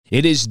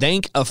It is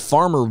Thank a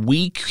Farmer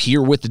Week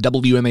here with the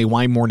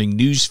WMAY Morning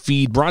News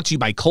Feed, brought to you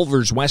by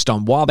Culver's West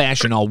on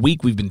Wabash. And all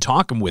week we've been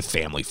talking with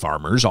family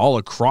farmers all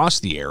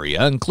across the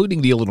area,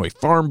 including the Illinois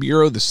Farm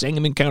Bureau, the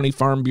Sangamon County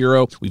Farm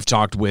Bureau. We've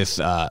talked with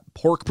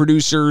pork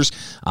producers,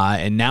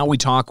 and now we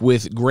talk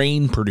with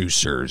grain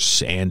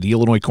producers. And the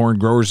Illinois Corn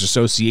Growers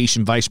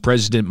Association Vice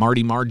President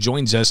Marty Marr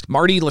joins us.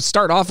 Marty, let's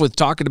start off with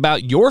talking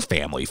about your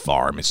family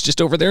farm. It's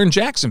just over there in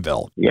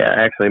Jacksonville. Yeah,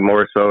 actually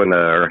more so in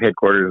our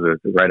headquarters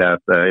is right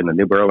out in the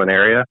New Berlin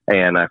area.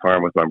 And I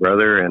farm with my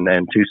brother and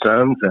two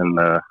sons, and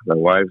the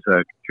wives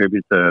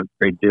contribute a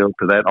great deal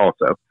to that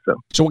also.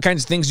 So what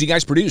kinds of things do you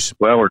guys produce?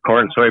 Well, we're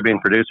corn and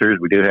soybean producers.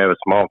 We do have a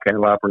small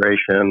cattle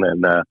operation,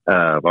 and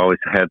I've always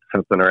had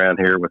something around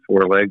here with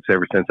four legs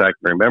ever since I can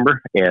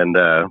remember. And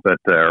but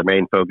our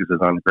main focus is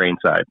on the grain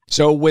side.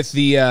 So with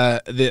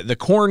the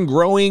corn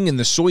growing and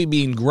the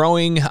soybean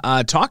growing,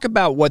 talk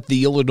about what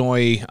the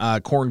Illinois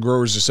Corn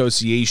Growers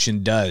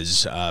Association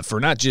does for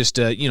not just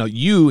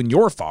you and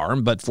your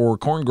farm, but for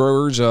corn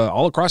growers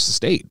all across the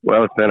state.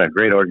 Well, it's been a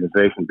great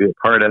organization to be a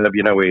part of.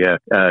 We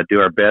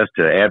do our best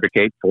to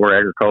advocate for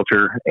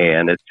agriculture,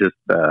 and it's just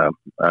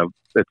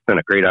it's been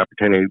a great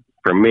opportunity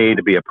for me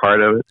to be a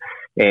part of it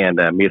and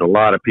meet a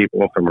lot of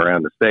people from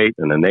around the state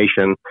and the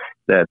nation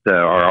that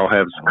all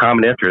have some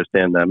common interest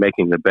in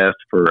making the best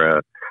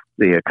for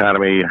the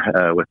economy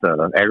with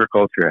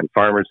agriculture and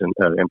farmers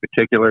in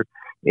particular.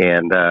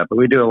 And but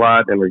we do a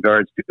lot in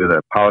regards to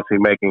the policy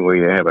making.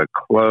 We have a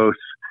close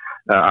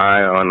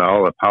eye on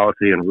all the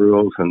policy and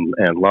rules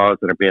and laws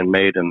that are being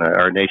made in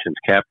our nation's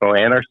capital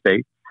and our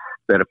state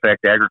that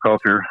affect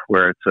agriculture,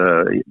 where it's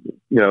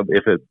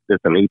if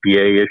it's an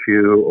EPA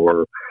issue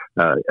or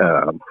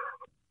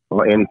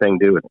anything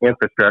to do with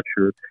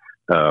infrastructure,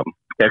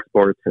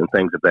 exports and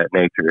things of that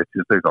nature. It's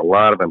just there's a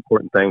lot of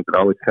important things that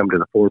always come to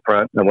the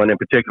forefront. And one in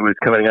particular is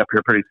coming up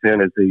here pretty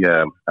soon is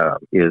the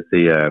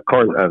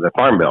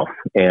Farm Bill.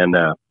 And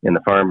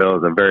the Farm Bill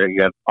is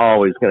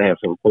always going to have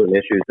some important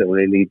issues that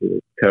we need to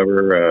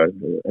cover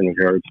in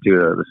regards to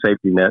the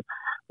safety net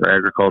for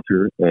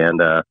agriculture, and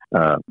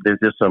there's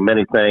just so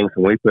many things.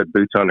 When we put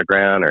boots on the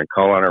ground or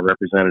call on our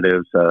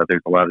representatives,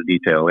 there's a lot of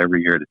detail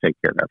every year to take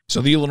care of. So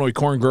the Illinois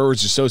Corn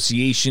Growers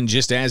Association,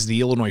 just as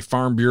the Illinois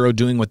Farm Bureau,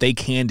 doing what they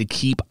can to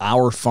keep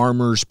our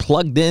farmers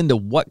plugged into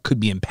what could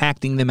be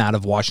impacting them out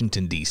of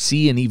Washington,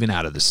 D.C., and even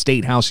out of the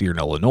State House here in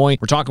Illinois.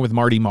 We're talking with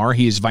Marty Marr.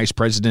 He is Vice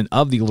President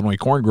of the Illinois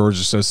Corn Growers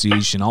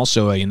Association,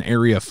 also an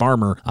area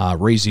farmer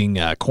raising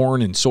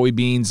corn and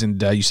soybeans,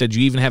 and you said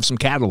you even have some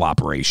cattle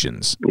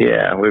operations.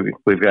 Yeah,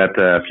 we've got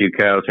a few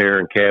cows here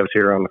and calves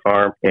here on the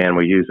farm, and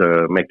we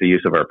make the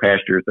use of our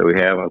pastures that we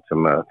have on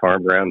some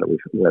farm ground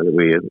that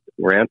we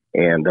rent.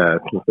 And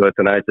so it's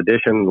a nice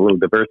addition, a little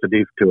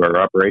diversity to our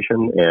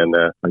operation. And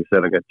like I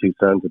said, I got two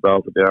sons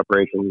involved with the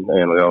operation,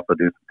 and we also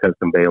do some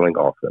custom baling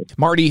also.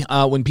 Marty,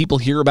 when people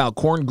hear about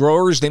corn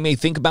growers, they may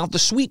think about the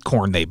sweet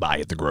corn they buy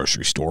at the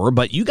grocery store,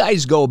 but you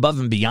guys go above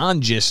and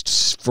beyond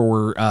just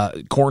for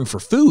corn for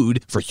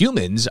food for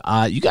humans.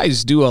 You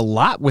guys do a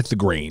lot with the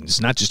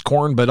grains, not just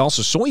corn, but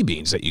also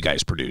soybeans that you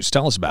guys produce.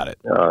 Tell us about it.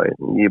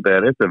 You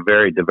bet. It's a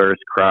very diverse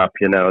crop.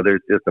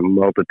 There's just a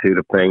multitude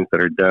of things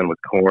that are done with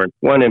corn.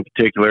 One in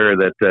particular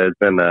that has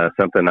been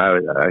something I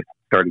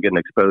started getting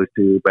exposed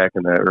to back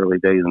in the early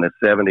days in the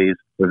 70s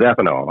was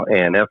ethanol.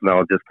 And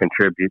ethanol just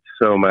contributes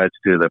so much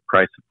to the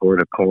price support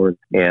of corn.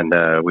 And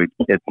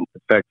it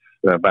affects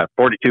about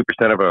 42%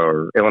 of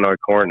our Illinois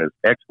corn is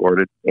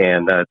exported,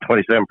 and 27%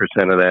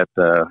 of that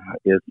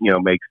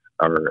makes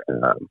our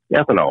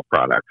ethanol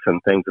products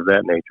and things of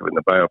that nature in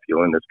the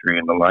biofuel industry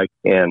and the like.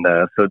 And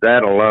so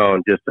that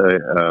alone,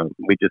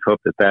 we just hope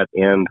that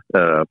end,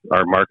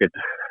 our market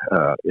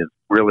is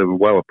really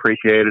well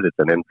appreciated. It's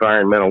an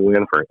environmental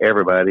win for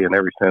everybody in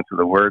every sense of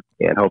the word.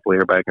 And hopefully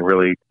everybody can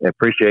really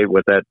appreciate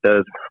what that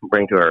does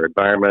bring to our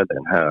environment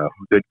and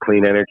good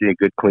clean energy,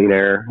 good clean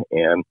air.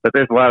 But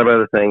there's a lot of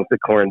other things that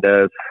corn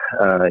does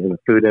in the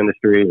food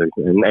industry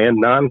and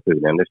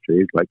non-food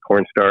industries like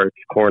cornstarch,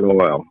 corn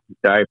oil,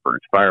 diapers,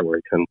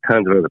 fireworks, and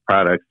tons of other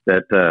products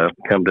that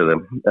come to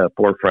the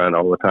forefront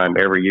all the time,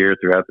 every year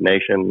throughout the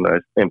nation,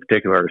 in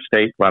particular our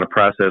state. A lot of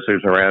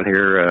processors around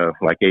here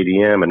like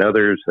ADM and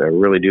others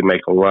really do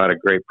make a lot of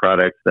great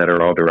products that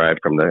are all derived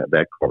from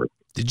that corn.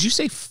 Did you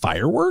say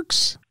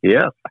fireworks?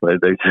 Yeah,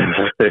 there's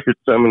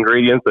some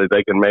ingredients that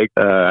they can make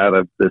out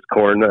of this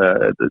corn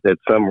at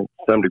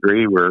some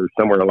degree, where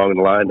somewhere along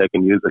the line they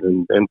can use it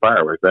in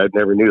fireworks. I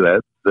never knew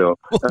that. So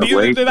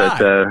neither did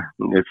I.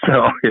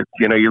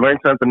 You learn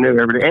something new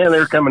every day, and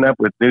they're coming up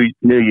with new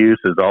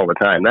uses all the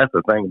time. That's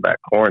the thing about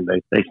corn;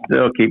 they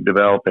still keep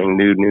developing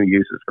new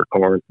uses for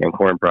corn and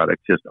corn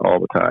products just all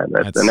the time.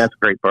 That's a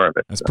great part of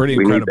it. That's pretty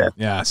incredible.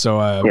 Yeah, so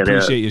I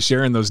appreciate you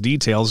sharing those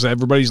details.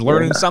 Everybody's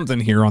learning something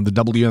here on the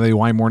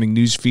WMAY Morning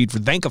News Feed for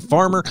Thank Rudenka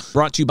Farmer,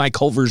 brought to you by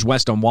Culver's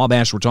West on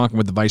Wabash. We're talking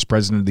with the Vice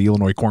President of the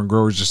Illinois Corn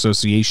Growers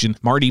Association,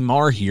 Marty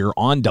Marr, here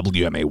on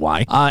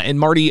WMAY. And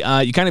Marty,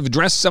 you kind of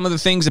addressed some of the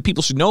things that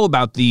people should know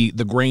about the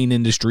grain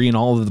industry and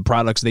all of the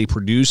products they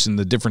produce and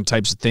the different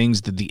types of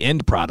things that the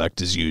end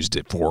product is used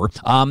for.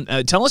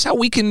 Tell us how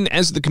we can,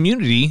 as the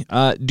community,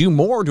 do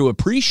more to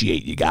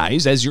appreciate you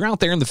guys. As you're out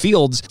there in the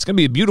fields, it's going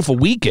to be a beautiful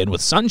weekend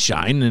with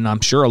sunshine, and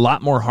I'm sure a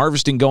lot more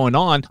harvesting going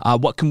on.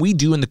 What can we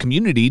do in the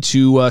community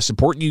to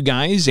support you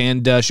guys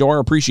and show our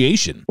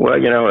appreciation? Well,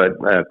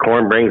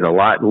 corn brings a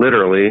lot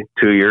literally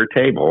to your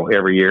table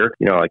every year.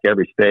 Like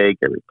every steak,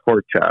 every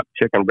pork chop,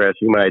 chicken breast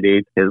you might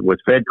eat was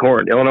fed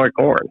corn, Illinois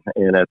corn.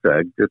 And that's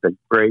just a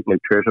great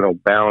nutritional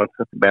balanced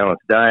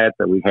diet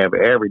that we have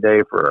every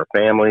day for our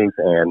families.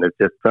 And it's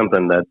just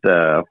something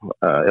that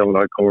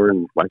Illinois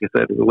corn, like I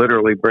said,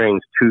 literally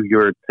brings to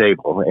your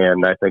table.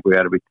 And I think we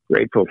ought to be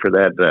grateful for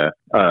that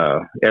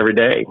every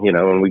day.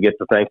 When we get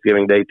to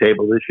Thanksgiving Day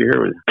table this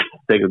year, we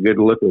take a good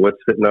look at what's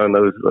sitting on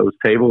those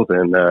tables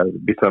and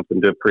be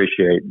something to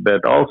appreciate.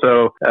 But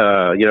also,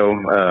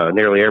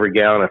 nearly every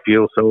gallon of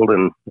fuel sold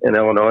in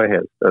Illinois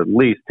has at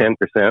least 10%,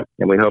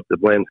 and we hope the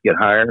blends get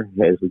higher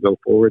as we go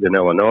forward in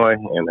Illinois,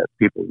 and that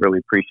people really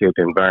appreciate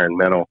the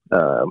environmental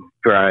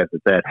drive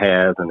that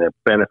has and the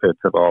benefits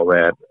of all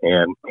that.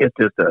 And it's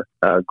just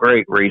a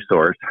great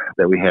resource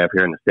that we have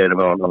here in the state of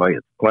Illinois.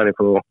 It's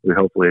plentiful. We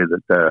hopefully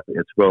that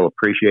it's well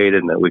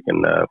appreciated and that we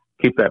can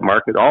keep that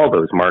market, all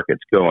those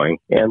markets going.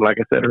 And like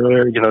I said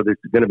earlier, there's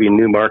going to be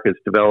new markets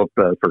developed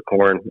for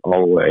corn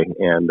all the way.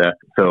 And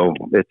so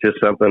it's just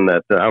something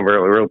that I'm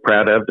real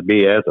proud of to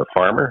be as a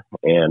farmer.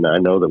 And I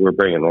know that we're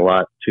bringing a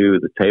lot to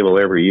the table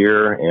every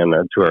year and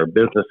to our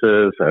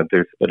businesses.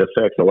 It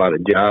affects a lot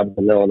of jobs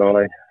in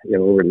Illinois,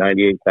 over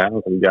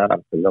 98,000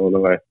 jobs in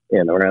Illinois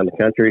and around the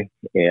country.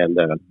 And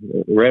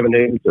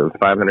revenues of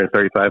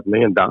 $535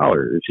 million,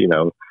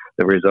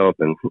 that result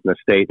in the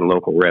state and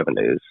local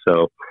revenues.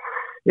 So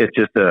it's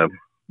just a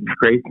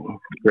great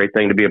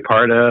thing to be a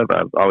part of.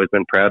 I've always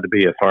been proud to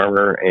be a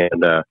farmer,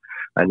 and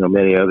I know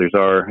many others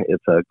are.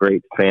 It's a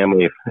great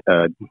family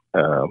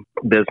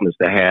business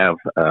to have.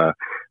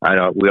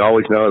 We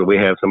always know that we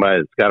have somebody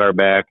that's got our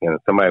back and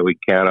somebody we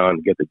count on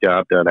to get the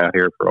job done out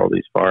here for all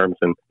these farms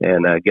and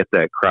get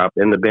that crop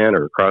in the bin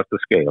or across the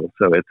scale.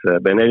 So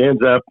but it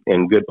ends up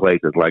in good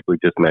places, like we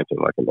just mentioned,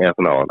 like in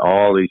ethanol and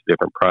all these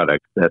different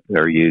products that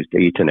are used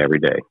each and every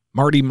day.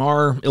 Marty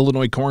Marr,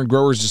 Illinois Corn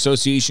Growers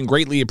Association,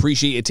 greatly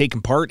appreciate you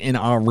taking part in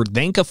our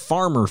Rudenka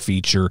Farmer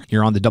feature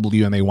here on the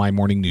WMAY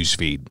Morning News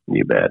Feed.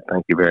 You bet.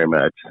 Thank you very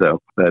much. So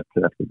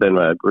it's been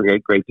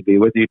great to be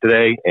with you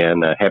today,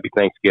 and happy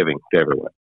Thanksgiving to everyone.